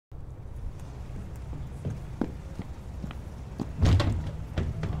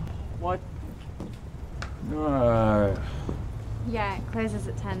What? No. Yeah, it closes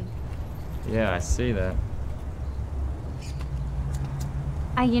at 10. Yeah, I see that.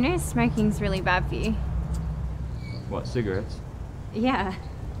 You know smoking's really bad for you. What, cigarettes? Yeah.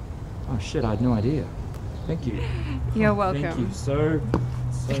 Oh shit, I had no idea. Thank you. You're welcome. Thank you so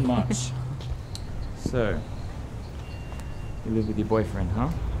much. So, you live with your boyfriend, huh?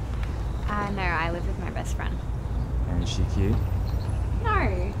 No, I live with my best friend. And is she cute?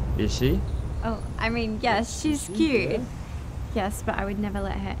 No. Is she? Oh, I mean, yes, she's cute. Yes, but I would never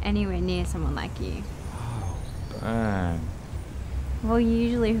let her anywhere near someone like you. Oh, burn. Well, you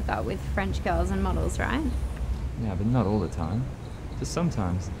usually hook up with French girls and models, right? Yeah, but not all the time. Just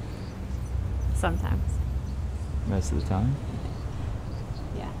sometimes. Sometimes. Most of the time.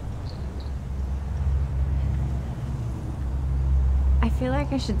 Yeah. I feel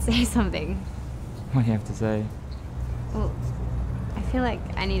like I should say something. What do you have to say? Well, I feel like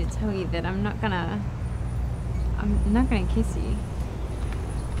I need to tell you that I'm not gonna kiss you.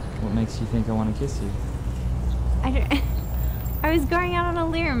 What makes you think I want to kiss you? I was going out on a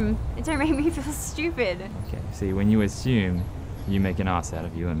limb. It don't make me feel stupid. Okay, see, when you assume, you make an ass out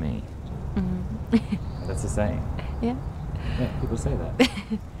of you and me. Mm-hmm. That's the saying. Yeah. Yeah, people say that.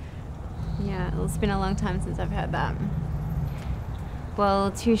 Yeah, well, it's been a long time since I've heard that.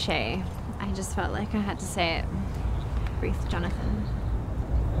 Well, touche. I just felt like I had to say it. Breathe, Jonathan.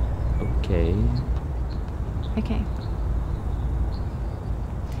 Okay. Okay.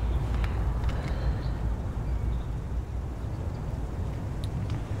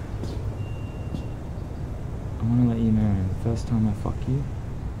 I want to let you know, the first time I fuck you,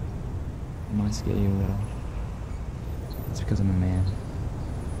 it might scare you a little. It's because I'm a man.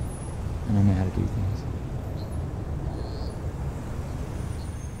 And I know how to do things.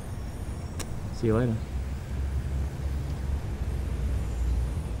 See you later.